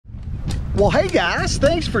Well, hey guys,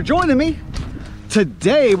 thanks for joining me.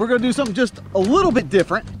 Today we're gonna do something just a little bit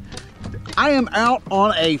different. I am out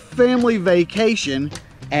on a family vacation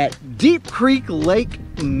at Deep Creek Lake,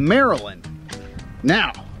 Maryland.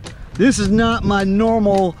 Now, this is not my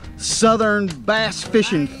normal southern bass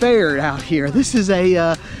fishing fare out here. This is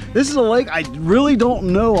a lake I really don't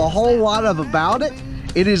know a whole lot about it.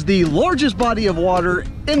 It is the largest body of water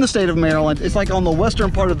in the state of Maryland. It's like on the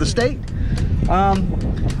western part of the state.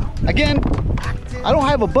 Again, I don't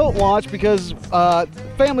have a boat launch because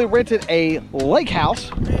family rented a lake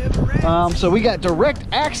house. So we got direct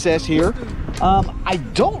access here. I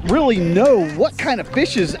don't really know what kind of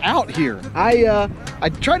fish is out here. I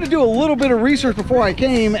tried to do a little bit of research before I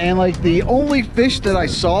came, and like the only fish that I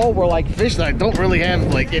saw were like fish that I don't really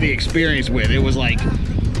have like any experience with. It was like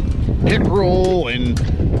pickerel and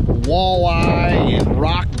walleye and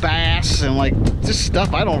rock bass and like just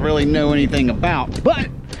stuff I don't really know anything about. But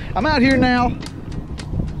I'm out here now,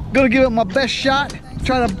 gonna give it my best shot,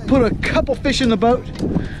 try to put a couple fish in the boat.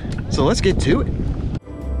 So let's get to it.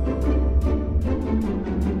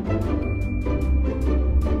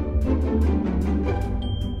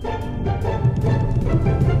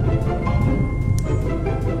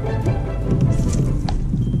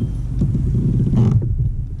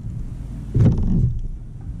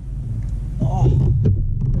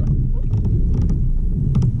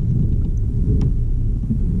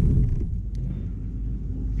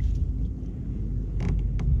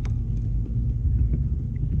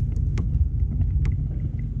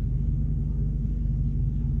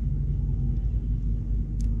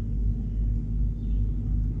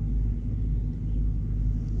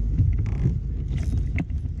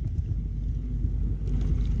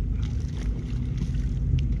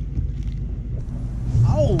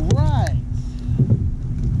 All right.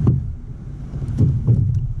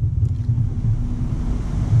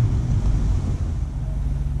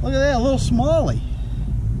 Look at that, a little smallie.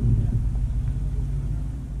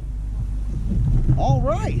 All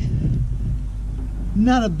right.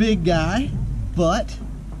 Not a big guy, but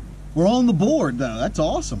we're on the board though. That's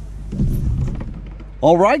awesome.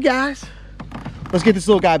 All right, guys. Let's get this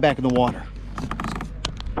little guy back in the water.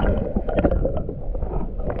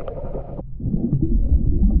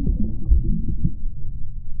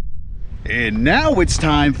 And now it's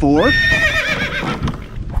time for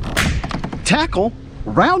tackle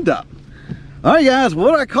roundup. All right, guys,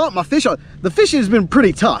 what I caught my fish on. The fishing has been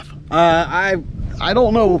pretty tough. I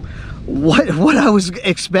don't know what I was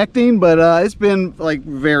expecting, but it's been like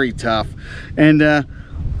very tough. And the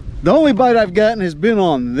only bite I've gotten has been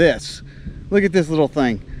on this. Look at this little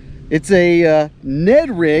thing. It's a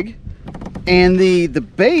Ned rig, and the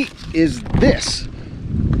bait is this,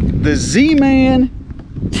 the Z-Man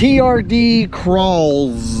TRD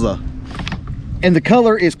Crawls, and the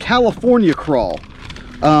color is California Crawl.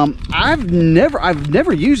 I've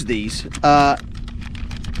never used these.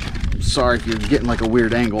 Sorry if you're getting like a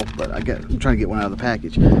weird angle, but I'm trying to get one out of the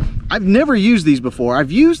package. I've never used these before.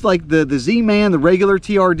 I've used like the Z-Man, the regular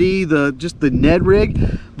TRD, just the Ned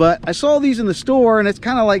rig, but I saw these in the store, and it's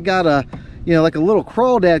kind of like got a, you know, like a little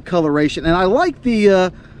crawdad coloration, and I like the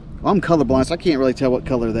I'm colorblind, so I can't really tell what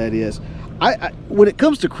color that is. When it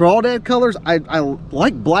comes to crawdad colors, I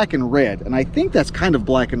like black and red, and I think that's kind of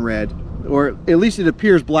black and red, or at least it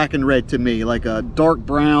appears black and red to me, like a dark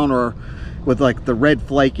brown or with like the red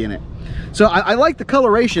flake in it. So I like the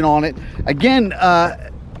coloration on it. Again,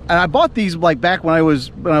 I bought these like back when I was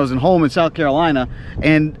in home in South Carolina,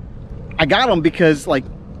 and I got them because like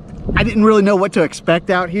I didn't really know what to expect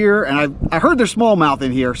out here, and I heard there's smallmouth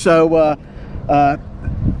in here, so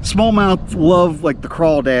smallmouth love like the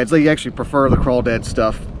crawdads. They actually prefer the crawdad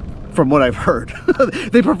stuff, from what I've heard.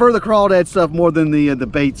 They prefer the crawdad stuff more than the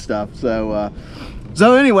bait stuff. So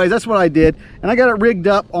anyways, that's what I did, and I got it rigged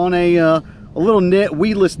up on a little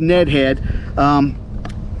Weedless Ned head.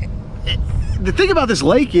 The thing about this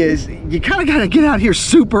lake is you kind of got to get out here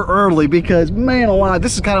super early, because man alive,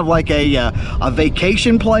 this is kind of like a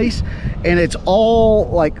vacation place, and it's all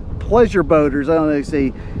like pleasure boaters. I don't know,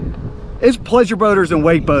 see, it's pleasure boaters and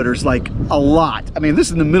wake boaters like a lot. I mean, this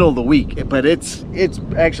is in the middle of the week, but it's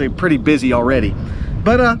actually pretty busy already.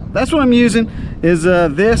 But that's what I'm using is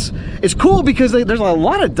this. It's cool because there's a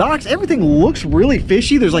lot of docks. Everything looks really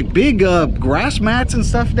fishy. There's like big grass mats and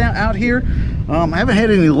stuff down out here. I haven't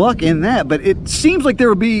had any luck in that, but it seems like there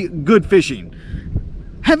would be good fishing.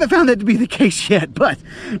 Haven't found that to be the case yet, but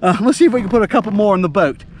let's see if we can put a couple more on the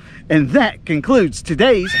boat. And that concludes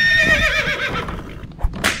today's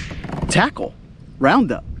tackle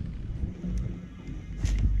roundup.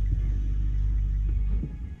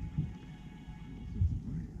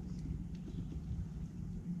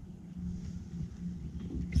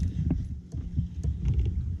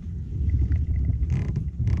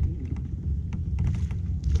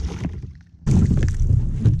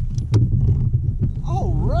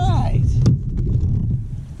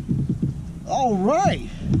 All right.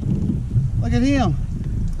 Look at him.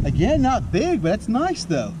 Again, not big, but that's nice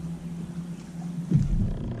though.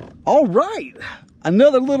 All right.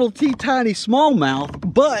 Another little tiny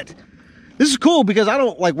smallmouth, but this is cool because I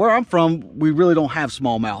don't, like where I'm from, we really don't have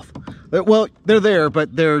smallmouth. Well, they're there,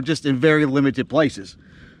 but they're just in very limited places.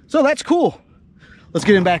 So that's cool. Let's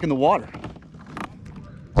get him back in the water.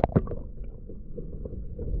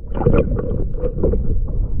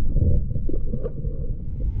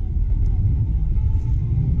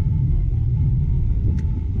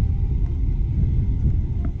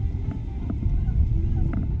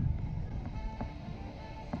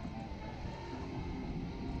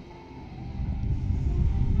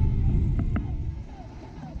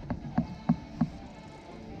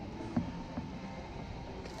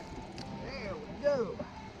 Go.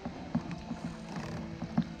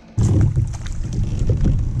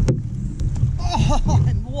 Oh,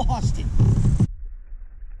 I lost it.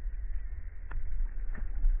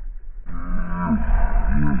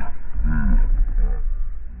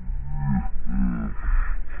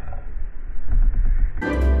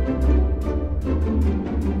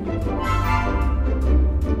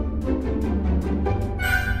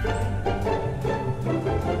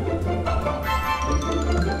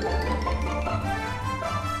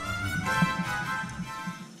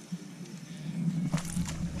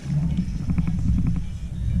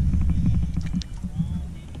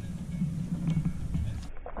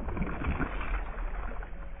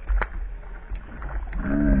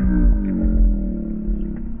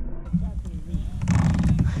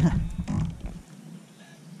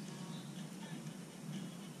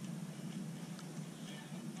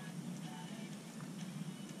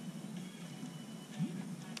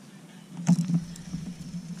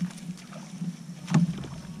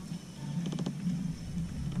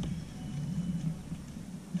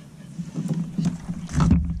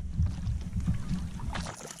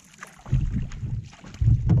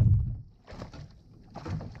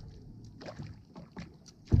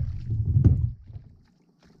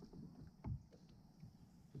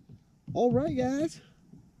 All right, guys.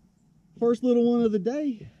 First little one of the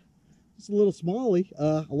day. It's a little smallie.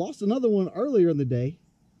 I lost another one earlier in the day,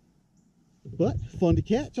 but fun to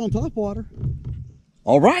catch on top water.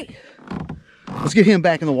 All right, let's get him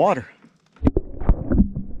back in the water.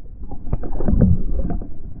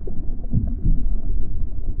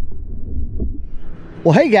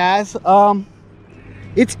 Well, hey guys,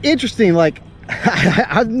 it's interesting. Like,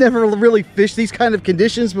 I've never really fished these kind of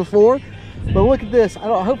conditions before, but look at this.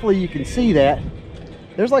 Hopefully you can see that.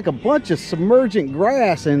 There's like a bunch of submergent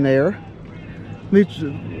grass in there. Let's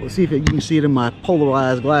see if you can see it in my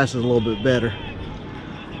polarized glasses a little bit better.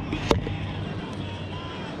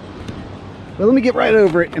 But let me get right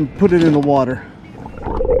over it and put it in the water.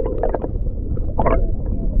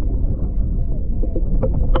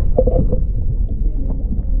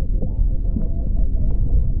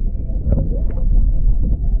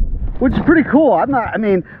 Which is pretty cool. I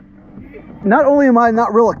mean, not only am I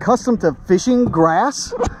not real accustomed to fishing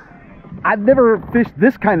grass, I've never fished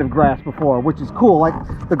this kind of grass before, which is cool. Like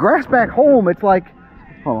the grass back home, it's like,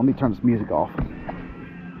 oh, let me turn this music off.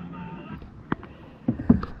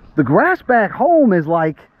 The grass back home is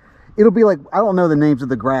like, it'll be like, I don't know the names of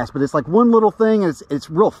the grass, but it's like one little thing, and it's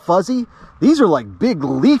real fuzzy. These are like big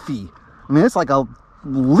leafy. I mean, it's like a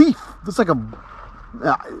leaf. It's like a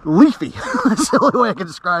leafy. That's the only way I can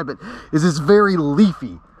describe it, is this very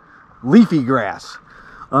leafy grass.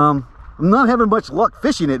 I'm not having much luck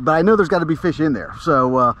fishing it, but I know there's got to be fish in there.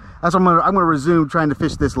 So that's what I'm gonna resume trying to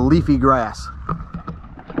fish this leafy grass.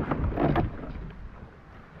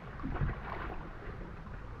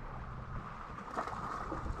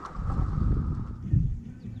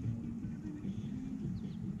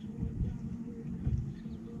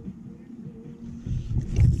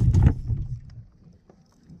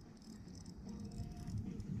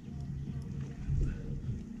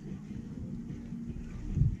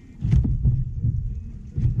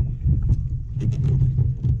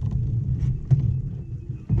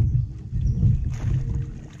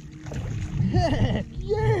 Heck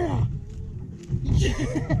yeah! Yeah!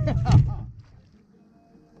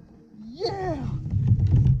 Yeah!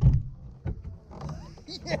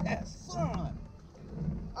 Yes, son!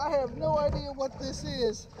 I have no idea what this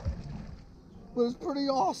is, but it's pretty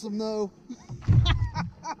awesome though.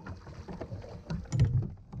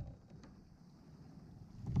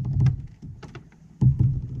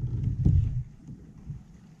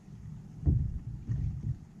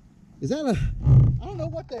 Is that a, I don't know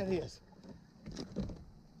what that is.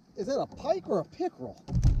 Is that a pike or a pickerel?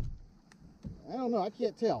 I don't know, I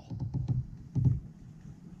can't tell.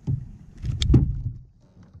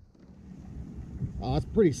 Oh, it's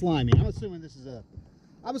pretty slimy. I'm assuming this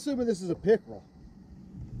is a pickerel.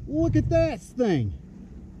 Look at that thing.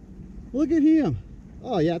 Look at him.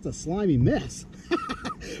 Oh yeah, it's a slimy mess.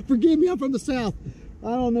 Forgive me, I'm from the south.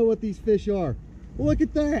 I don't know what these fish are. Look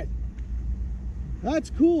at that.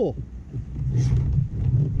 That's cool.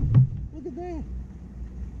 Look at that.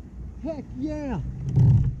 Heck yeah.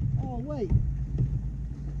 Oh wait.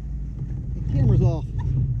 The camera's off.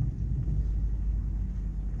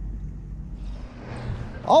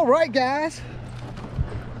 All right, guys.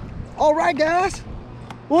 All right, guys.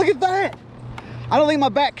 Look at that. I don't think my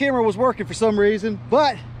back camera was working for some reason,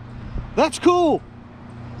 but that's cool.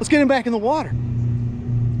 Let's get him back in the water.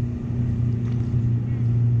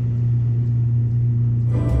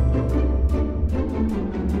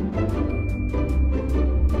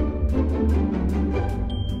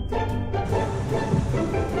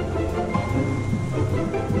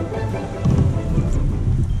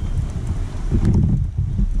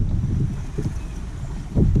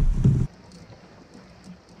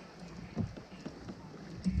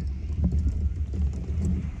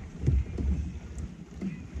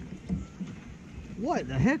 What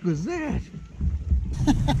the heck was that?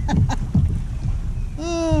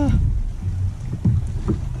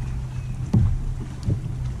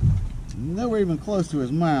 Nowhere even close to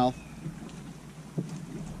his mouth.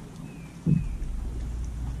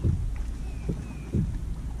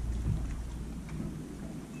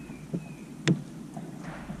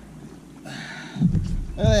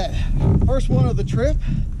 First one of the trip.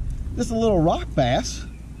 This is a little rock bass.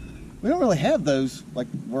 We don't really have those like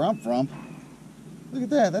where I'm from. Look at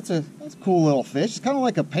that. That's a cool little fish. It's kind of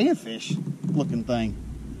like a panfish looking thing.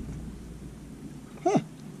 Huh.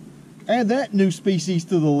 Add that new species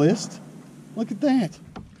to the list. Look at that.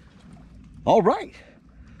 All right.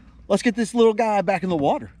 Let's get this little guy back in the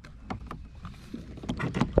water.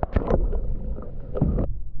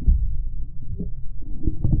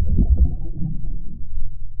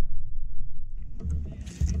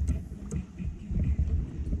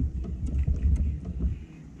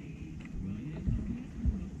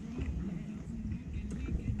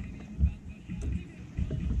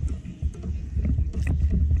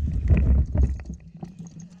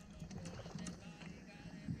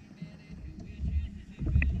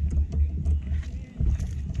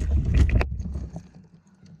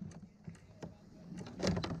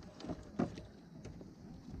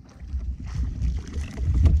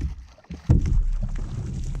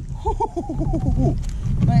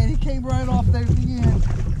 Man, he came right off there at the end.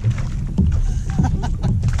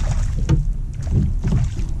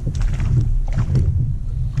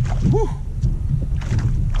 Whew.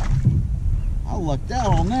 I lucked out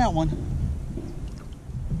on that one.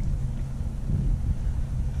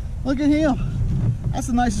 Look at him. That's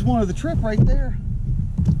the nicest one of the trip right there.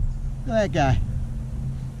 Look at that guy.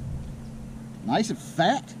 Nice and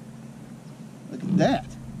fat. Look at that.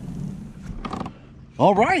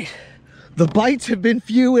 All right. The bites have been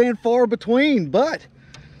few and far between, but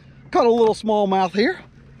caught a little smallmouth here.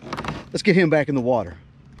 Let's get him back in the water.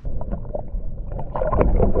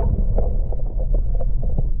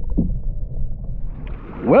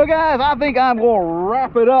 Well, guys, I think I'm going to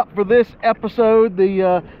wrap it up for this episode,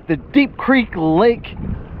 the Deep Creek Lake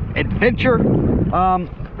adventure.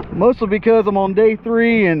 Mostly because I'm on day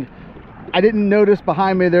 3 and I didn't notice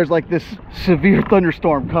behind me there's like this severe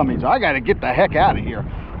thunderstorm coming, so I got to get the heck out of here.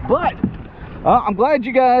 But I'm glad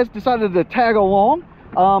you guys decided to tag along.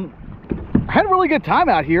 I had a really good time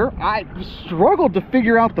out here. I struggled to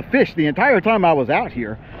figure out the fish the entire time I was out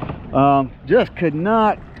here. Just could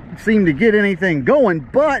not seem to get anything going.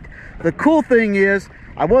 But the cool thing is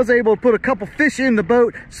I was able to put a couple fish in the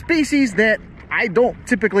boat, species that I don't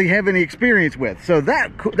typically have any experience with. So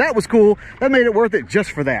that was cool. That made it worth it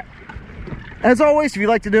just for that. As always, if you'd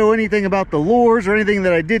like to know anything about the lures or anything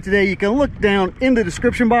that I did today, you can look down in the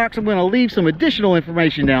description box. I'm going to leave some additional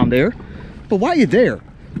information down there. But while you're there,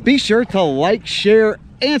 be sure to like, share,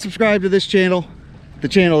 and subscribe to this channel, the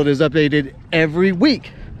channel that is updated every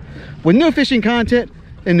week with new fishing content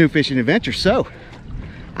and new fishing adventures. So,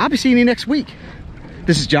 I'll be seeing you next week.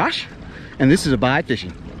 This is Josh, and this is Abide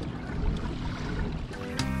Fishing.